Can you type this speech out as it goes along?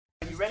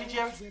ready,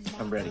 Jerry?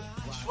 I'm ready.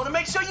 Just want to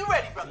make sure you're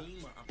ready, brother.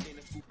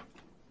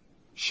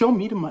 Show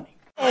me the money.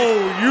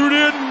 Oh, you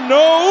didn't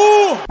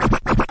know?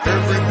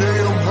 Every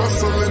day I'm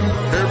hustling.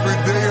 Every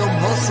day I'm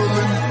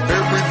hustling.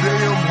 Every day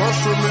I'm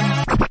hustling.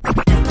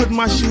 Put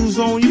my shoes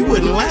on, you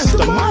wouldn't last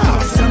a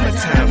mile.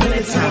 Summertime,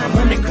 wintertime, I'm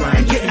on the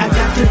grind. Yeah, I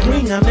got the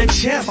ring, I'm the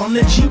champ, I'm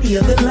the genie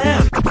of the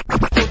lamp.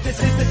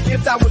 This is the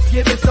gift I was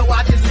given, so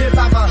I just live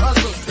by my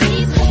hustle.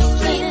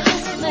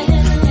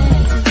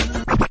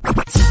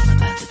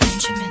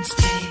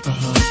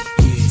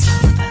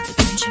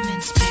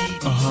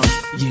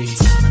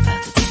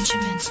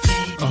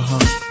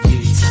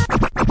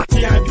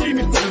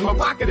 My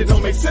pocket, it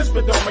don't make sense,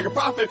 but don't make a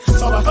profit.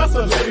 So I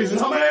hustle, ladies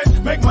and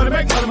homies. Make money,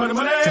 money.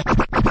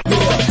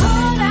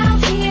 Call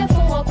out here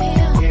for a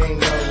pill.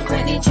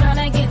 When they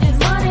tryna get this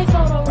money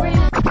for the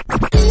real.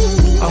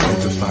 I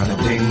want to find a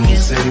thing to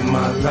save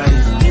my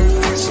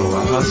life. So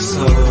I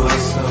hustle.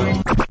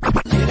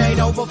 It ain't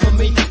over for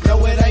me.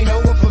 No, it ain't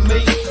over for me.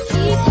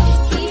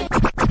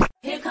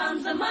 Here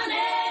comes the money.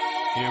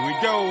 Here we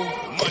go.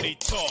 Money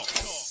talk.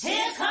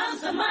 Here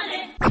comes the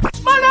money.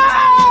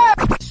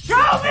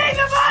 Show me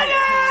the money!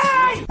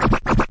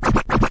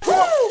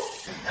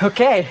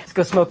 Okay, let's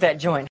go smoke that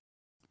joint.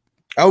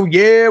 Oh,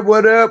 yeah.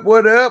 What up?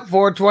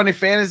 420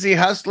 Fantasy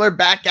Hustler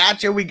back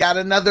at you. We got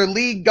another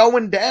league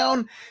going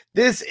down.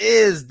 This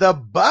is the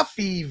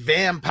Buffy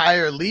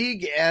Vampire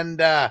League, and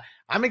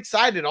I'm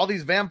excited. All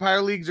these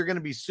Vampire Leagues are going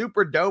to be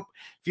super dope.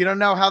 If you don't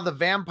know how the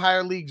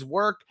Vampire Leagues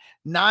work,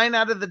 9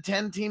 out of the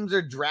 10 teams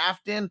are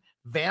drafting.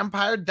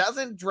 Vampire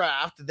doesn't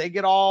draft. They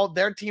get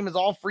their team is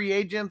all free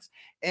agents,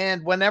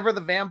 and whenever the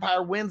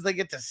Vampire wins, they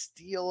get to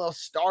steal a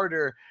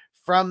starter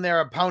from their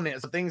opponent.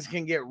 So things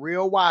can get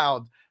real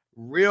wild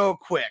real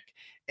quick.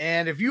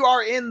 And if you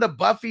are in the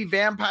Buffy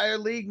Vampire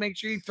League, make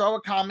sure you throw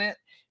a comment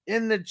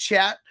in the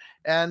chat.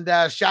 And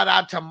shout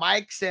out to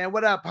Mike saying,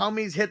 what up,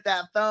 homies? Hit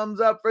that thumbs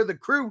up for the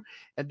crew.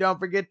 And don't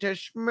forget to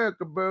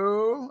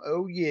schmirkaboo.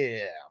 Oh,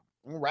 yeah.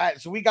 All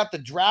right. So we got the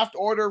draft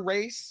order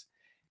race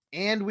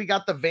and we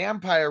got the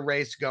vampire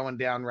race going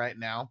down right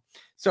now.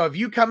 So if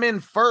you come in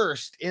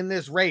first in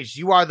this race,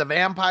 you are the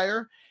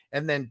vampire.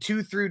 And then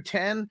 2 through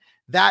 10,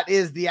 that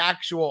is the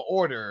actual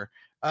order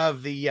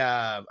of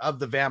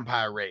the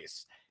vampire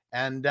race.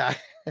 And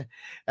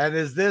and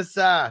is this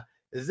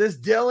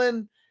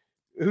Dylan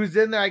who's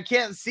in there? I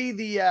can't see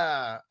the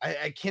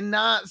I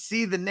cannot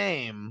see the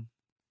name.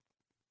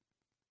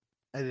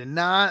 I did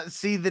not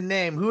see the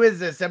name. Who is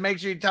this? And make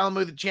sure you tell him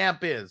who the champ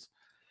is.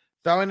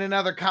 Throw in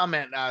another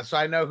comment so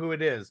I know who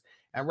it is.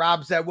 And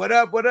Rob said, what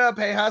up?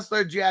 Hey,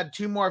 Hustler, did you add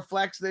 2 more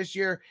flex this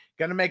year?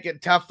 Gonna make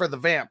it tough for the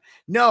Vamp.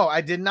 No,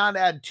 I did not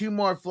add 2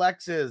 more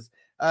flexes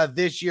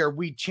this year.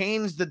 We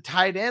changed the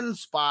tight end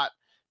spot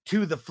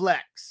to the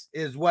flex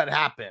is what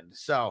happened.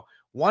 So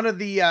one of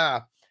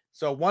the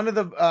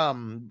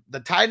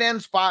tight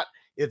end spot,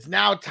 it's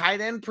now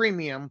tight end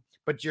premium,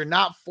 but you're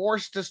not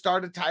forced to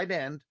start a tight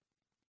end.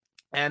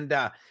 And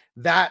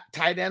that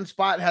tight end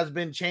spot has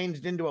been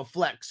changed into a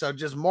flex. So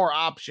just more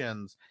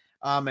options.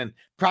 And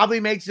probably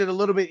makes it a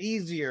little bit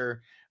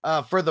easier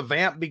for the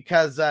Vamp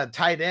because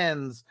tight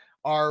ends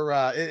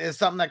are is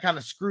something that kind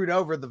of screwed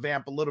over the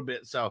Vamp a little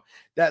bit. So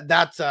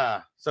that's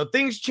so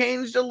things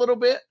changed a little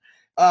bit.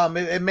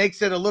 It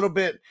makes it a little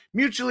bit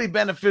mutually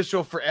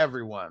beneficial for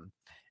everyone.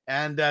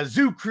 And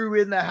Zoo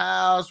Crew in the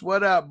house.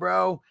 What up,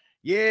 bro?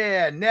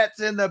 Yeah,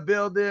 Nets in the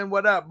building.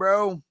 What up,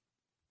 bro?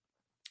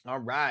 All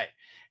right.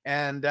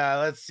 And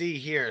let's see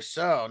here.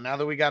 So now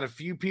that we got a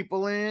few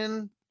people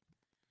in,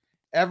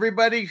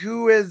 everybody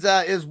who is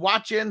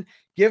watching,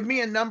 give me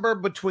a number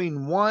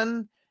between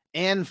 1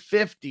 and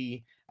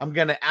 50. I'm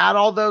going to add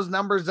all those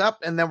numbers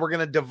up, and then we're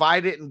going to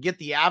divide it and get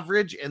the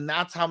average, and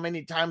that's how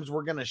many times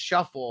we're going to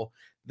shuffle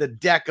the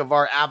deck of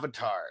our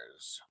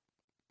avatars.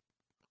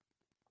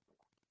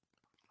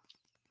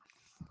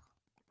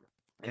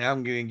 And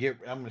I'm going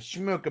to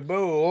smoke a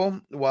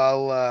bowl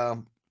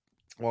while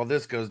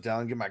this goes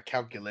down. Get my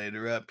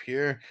calculator up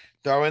here.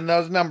 Throw in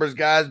those numbers,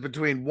 guys,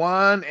 between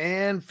 1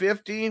 and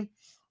 50.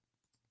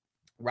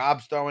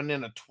 Rob's throwing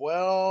in a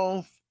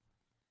 12.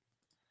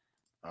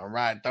 All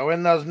right, throw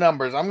in those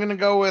numbers. I'm going to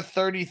go with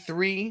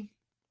 33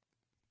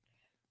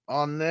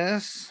 on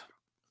this.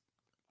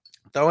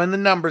 Throw in the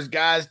numbers,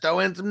 guys. Throw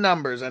in some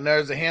numbers. I know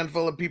there's a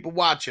handful of people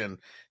watching.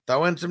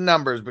 Throw in some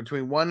numbers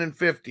between 1 and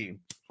 50.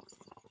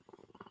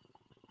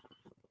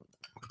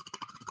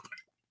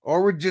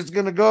 Or we're just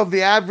going to go with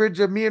the average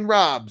of me and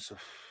Rob's.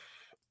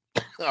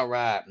 All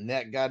right.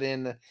 Net got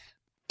in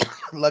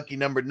lucky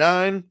number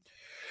 9.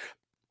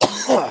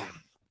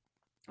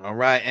 All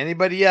right.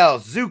 Anybody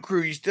else? Zoo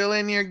Crew, you still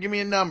in here? Give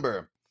me a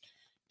number.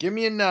 Give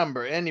me a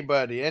number.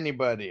 Anybody.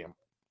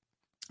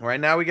 Right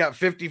now we got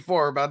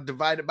 54. About to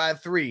divide it by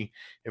 3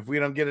 if we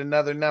don't get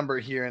another number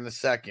here in a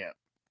second.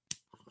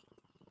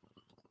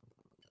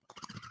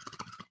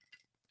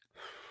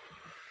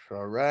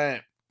 All right.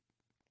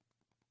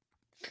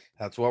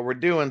 That's what we're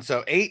doing.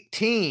 So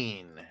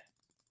 18.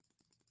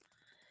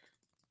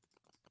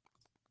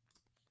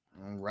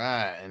 All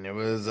right. And it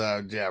was,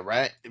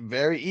 right.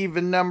 Very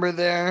even number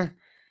there.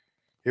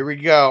 Here we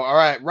go. All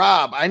right,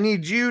 Rob, I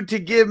need you to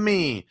give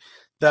me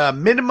the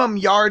minimum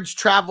yards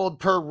traveled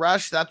per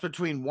rush. That's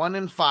between 1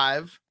 and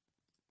 5.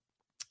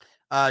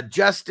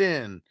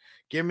 Justin,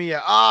 give me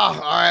all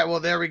right. Well,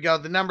 there we go.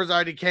 The numbers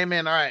already came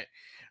in. All right.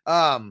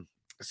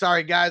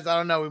 Sorry, guys. I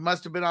don't know. We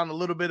must have been on a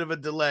little bit of a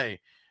delay.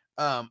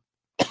 Let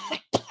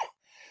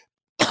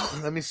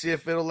me see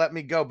if it'll let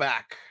me go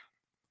back.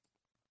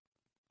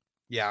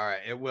 Yeah, all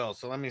right, it will.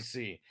 So let me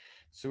see.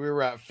 So we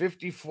were at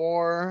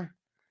 54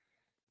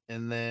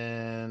 and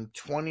then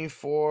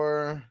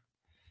 24,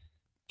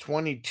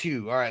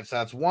 22. All right, so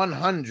that's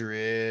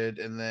 100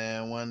 and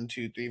then 1,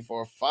 2, 3,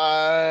 4,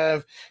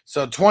 5.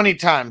 So 20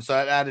 times. So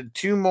I added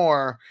 2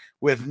 more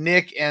with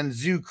Nick and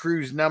Zoo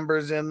Crew's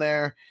numbers in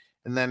there.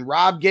 And then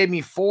Rob gave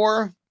me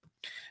 4.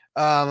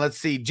 Let's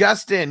see.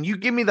 Justin, you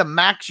give me the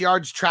max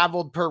yards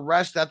traveled per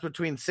rush. That's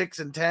between 6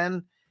 and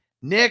 10.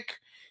 Nick,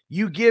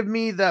 you give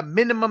me the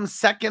minimum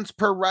seconds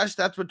per rush.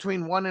 That's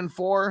between 1 and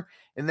 4.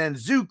 And then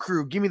Zoo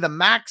Crew, give me the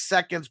max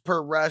seconds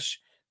per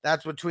rush.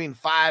 That's between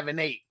 5 and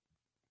 8.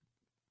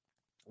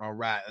 All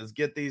right, let's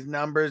get these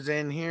numbers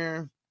in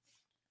here.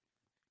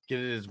 Get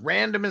it as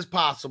random as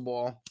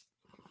possible.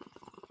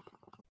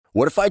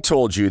 What if I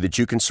told you that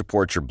you can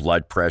support your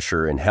blood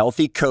pressure and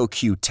healthy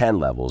CoQ10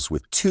 levels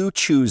with 2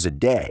 chews a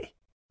day?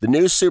 The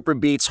new Super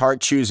Beats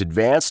Heart Chews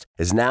Advanced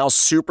is now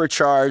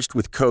supercharged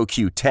with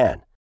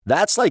CoQ10.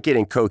 That's like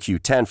getting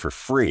CoQ10 for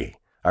free.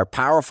 Our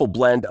powerful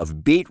blend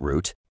of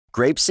beetroot,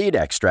 grapeseed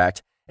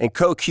extract, and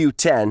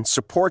CoQ10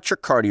 supports your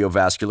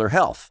cardiovascular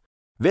health.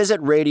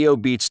 Visit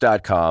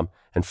RadioBeats.com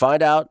and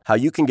find out how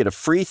you can get a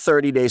free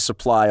 30-day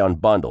supply on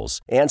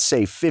bundles and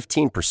save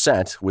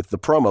 15% with the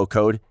promo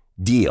code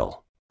DEAL.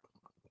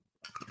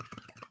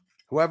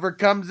 Whoever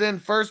comes in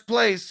first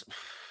place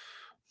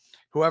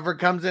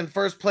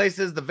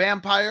is the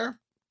vampire.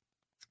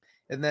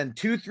 And then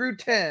 2 through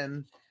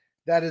 10,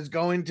 that is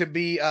going to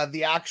be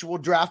the actual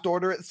draft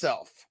order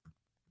itself.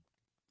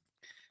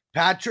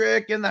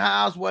 Patrick in the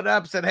house, what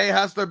up? Said, hey,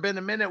 Hustler, been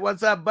a minute.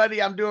 What's up,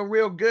 buddy? I'm doing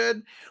real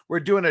good. We're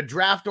doing a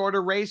draft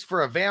order race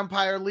for a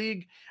vampire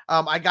league.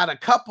 I got a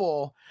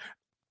couple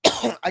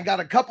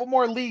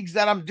more leagues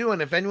that I'm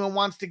doing if anyone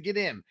wants to get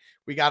in.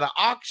 We got an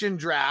auction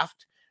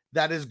draft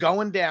that is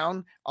going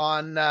down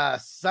on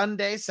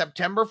Sunday,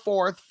 September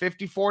 4th,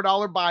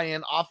 $54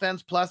 buy-in,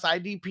 offense plus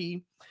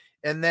IDP.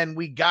 And then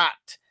we got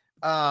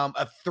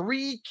a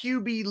 3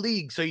 QB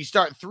league. So you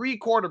start 3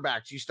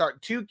 quarterbacks, you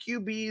start 2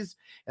 QBs,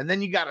 and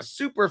then you got a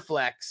super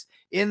flex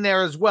in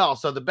there as well.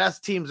 So the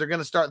best teams are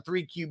going to start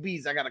 3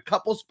 QBs. I got a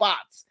couple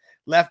spots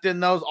left in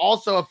those.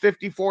 Also a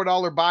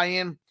 $54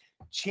 buy-in,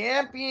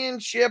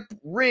 championship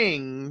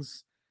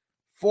rings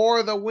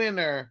for the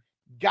winner.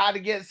 Got to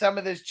get some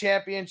of this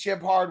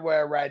championship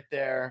hardware right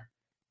there.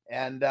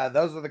 And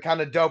those are the kind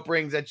of dope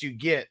rings that you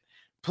get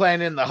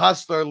playing in the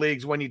Hustler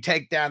leagues when you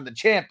take down the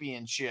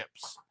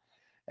championships.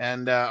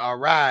 And all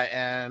right,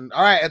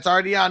 it's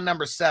already on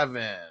number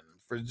 7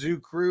 for Zoo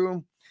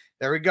Crew.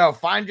 There we go.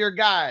 Find your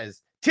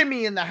guys.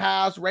 Timmy in the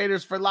house,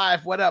 Raiders for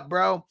life. What up,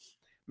 bro?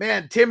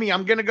 Man, Timmy,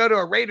 I'm gonna go to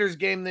a Raiders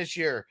game this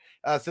year.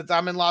 Since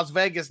I'm in Las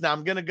Vegas now,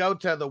 I'm gonna go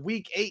to the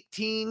Week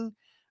 18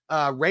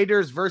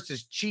 Raiders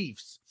versus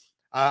Chiefs.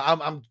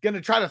 I'm gonna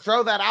try to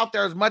throw that out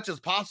there as much as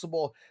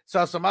possible,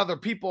 so some other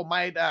people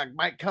might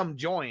come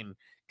join.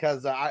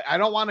 Because I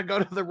don't want to go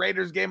to the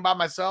Raiders game by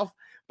myself.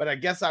 But I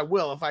guess I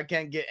will if I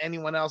can't get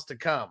anyone else to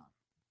come.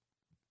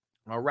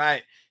 All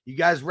right. You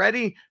guys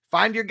ready?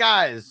 Find your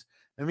guys.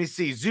 Let me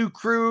see. Zoo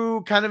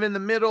Crew kind of in the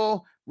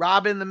middle.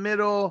 Rob in the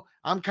middle.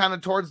 I'm kind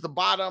of towards the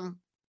bottom.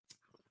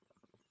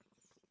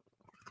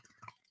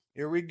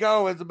 Here we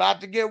go. It's about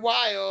to get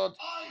wild.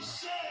 I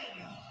said,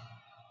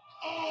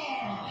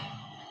 are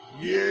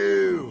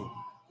you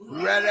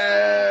ready?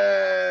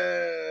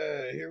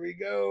 Here we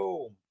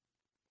go.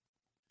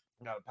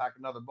 Got to pack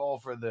another bowl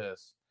for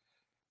this.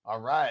 All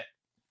right.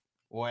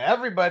 Well,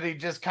 everybody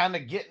just kind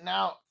of getting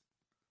out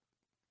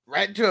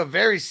right to a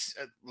very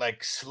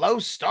slow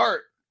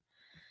start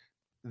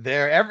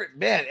there.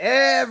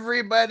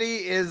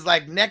 Everybody is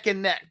like neck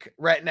and neck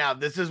right now.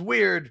 This is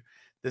weird.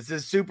 This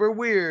is super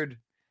weird.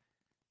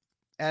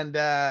 And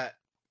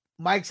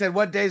Mike said,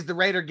 what day's the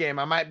Raider game?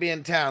 I might be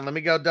in town. Let me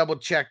go double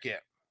check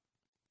it.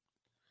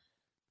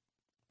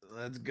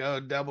 Let's go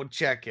double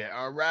check it.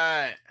 All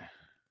right.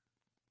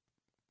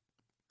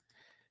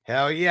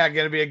 Hell yeah,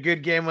 going to be a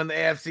good game when the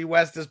AFC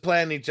West is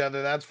playing each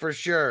other. That's for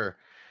sure.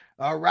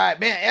 All right,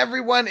 man,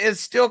 everyone is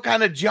still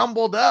kind of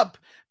jumbled up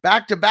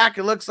back to back.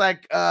 It looks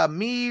like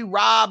me,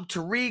 Rob,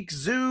 Tariq,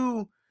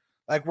 Zoo,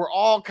 like we're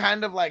all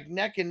kind of like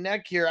neck and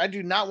neck here. I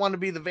do not want to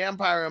be the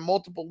vampire in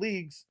multiple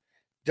leagues.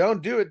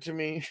 Don't do it to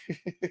me.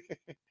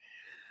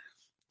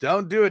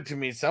 Don't do it to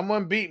me.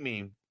 Someone beat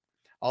me.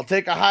 I'll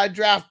take a high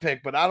draft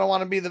pick, but I don't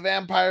want to be the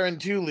vampire in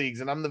 2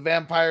 leagues, and I'm the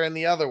vampire in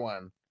the other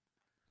one.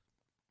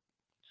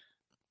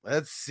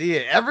 Let's see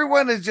it.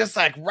 Everyone is just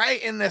like right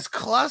in this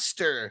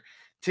cluster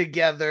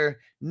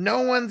together.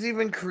 No one's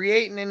even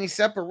creating any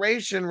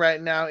separation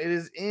right now. It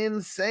is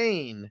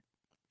insane.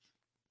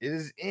 It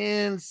is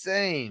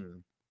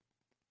insane.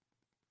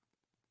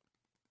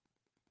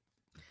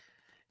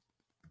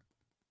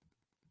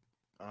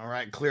 All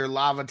right, Clear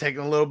Lava taking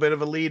a little bit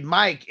of a lead.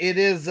 Mike, it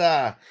is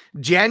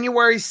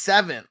January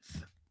 7th.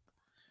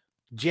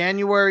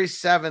 January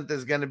 7th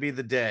is going to be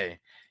the day.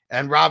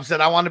 And Rob said,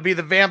 I want to be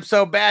the vamp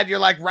so bad. You're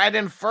like right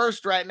in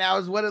first right now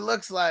is what it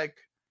looks like.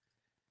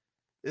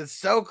 It's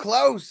so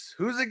close.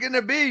 Who's it going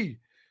to be?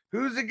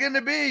 Who's it going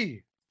to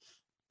be?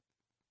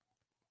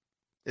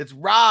 It's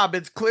Rob.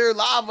 It's Clear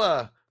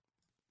Lava.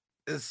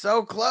 It's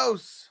so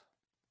close.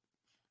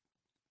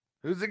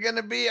 Who's it going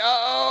to be?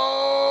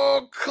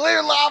 Oh,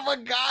 Clear Lava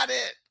got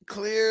it.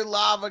 Clear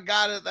Lava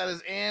got it. That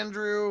is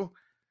Andrew.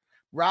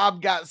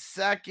 Rob got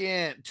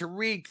second.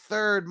 Tariq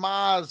third.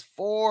 Maz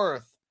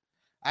fourth.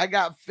 I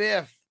got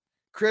fifth.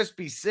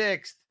 Crispy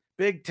sixth.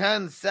 Big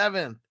Ton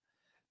seventh.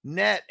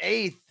 Net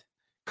eighth.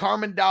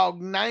 Carmen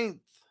Dog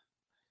ninth.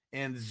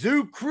 And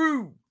Zoo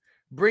Crew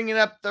bringing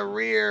up the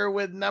rear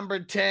with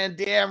number 10.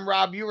 Damn,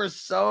 Rob, you were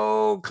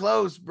so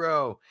close,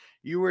 bro.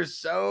 You were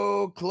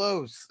so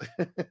close.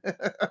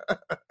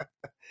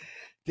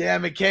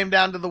 Damn, it came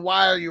down to the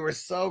wire. You were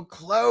so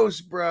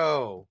close,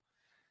 bro.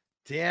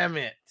 Damn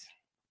it.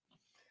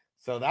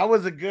 So that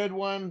was a good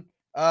one.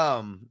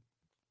 I'm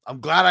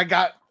glad I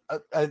got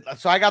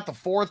so I got the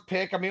fourth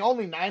pick. I mean,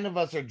 only 9 of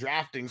us are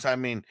drafting. So, I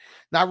mean,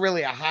 not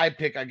really a high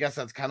pick. I guess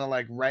that's kind of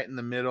like right in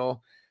the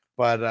middle.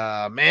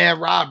 But, man,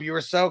 Rob, you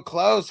were so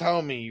close,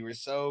 homie. You were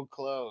so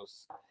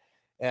close.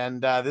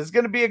 And this is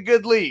going to be a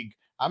good league.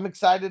 I'm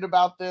excited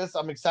about this.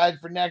 I'm excited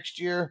for next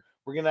year.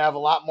 We're going to have a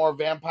lot more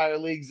vampire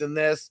leagues than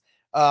this.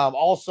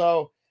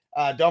 Also,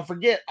 don't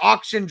forget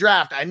auction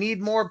draft. I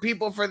need more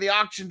people for the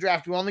auction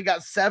draft. We only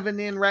got 7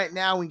 in right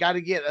now. We got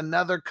to get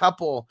another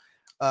couple.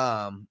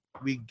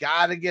 We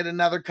got to get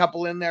another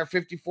couple in there.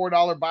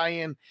 $54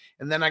 buy-in.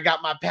 And then I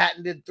got my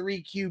patented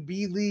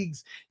 3QB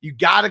leagues. You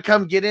got to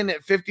come get in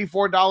at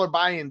 $54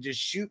 buy-in. Just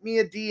shoot me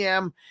a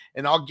DM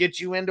and I'll get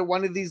you into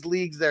one of these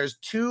leagues. There's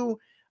 2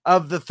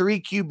 of the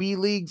 3QB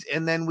leagues,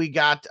 and then we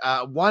got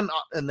one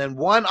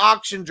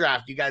auction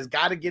draft. You guys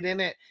got to get in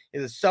it.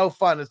 It is so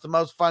fun. It's the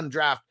most fun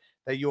draft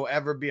that you'll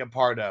ever be a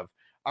part of.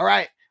 All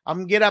right, I'm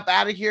gonna get up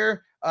out of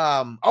here.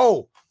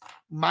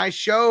 My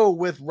show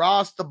with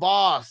Ross the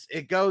Boss,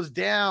 it goes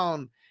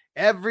down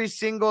every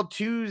single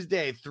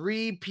Tuesday,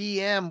 3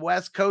 p.m.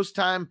 West Coast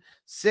time,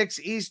 6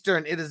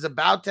 Eastern. It is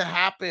about to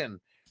happen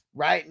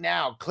right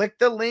now. Click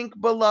the link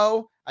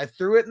below. I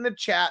threw it in the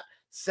chat.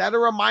 Set a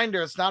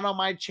reminder. It's not on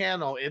my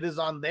channel. It is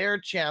on their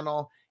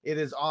channel. It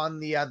is on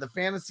the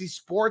Fantasy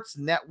Sports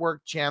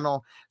Network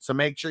channel. So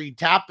make sure you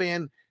tap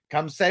in.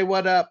 Come say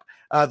what up.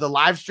 The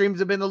live streams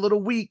have been a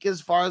little weak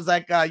as far as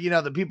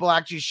the people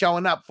actually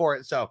showing up for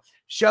it. So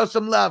show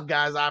some love,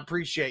 guys. I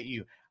appreciate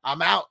you.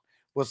 I'm out.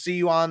 We'll see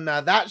you on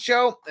that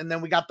show. And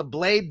then we got the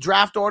Blade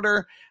draft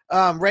order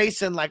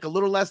race in like a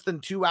little less than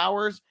 2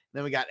 hours.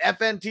 Then we got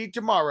FNT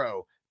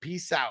tomorrow.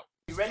 Peace out.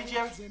 You ready,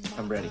 Jerry?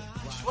 I'm ready.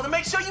 Just want to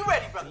make sure you're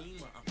ready, brother.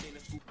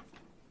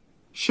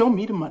 Show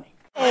me the money.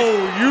 Oh,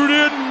 you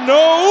didn't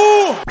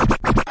know?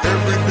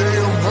 Every day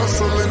I'm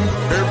hustling.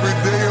 Every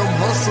day I'm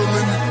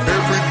hustling.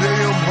 Every day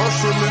I'm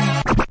hustling.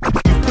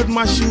 You put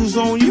my shoes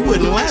on, you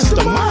wouldn't last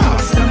a mile.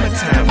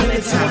 Summertime,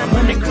 wintertime, I'm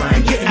on the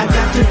grind. Yeah, I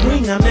got the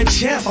ring, I'm the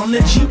champ, I'm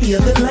the genie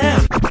of the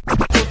lamp.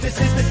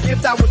 This is the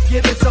gift I was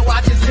given, so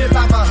I just live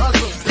by my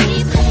hustle.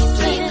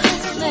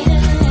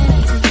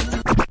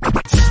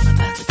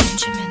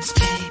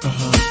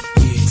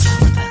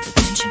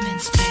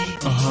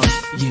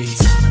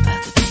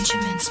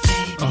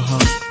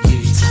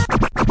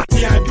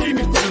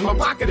 My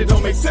pocket, it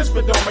don't make sense,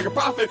 but don't make a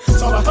profit.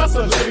 So I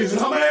hustle, ladies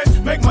and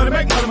homies. Make money,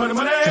 money.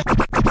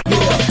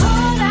 It's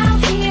hard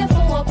out here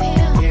for a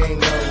pill.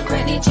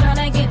 Really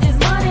tryna get this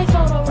money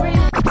for the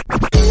real.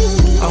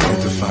 I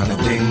want to find a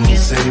thing to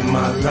save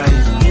my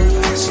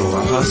life. So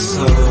I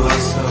hustle.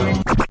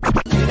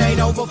 It ain't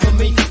over for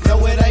me.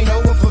 No, it ain't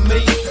over for me.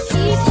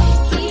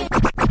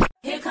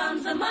 Here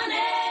comes the money.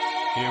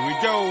 Here we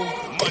go.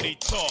 Money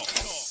talk.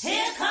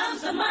 Here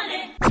comes the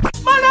money.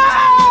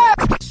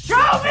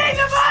 Show me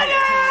the money!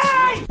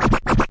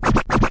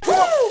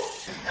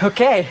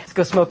 Okay, let's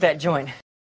go smoke that joint.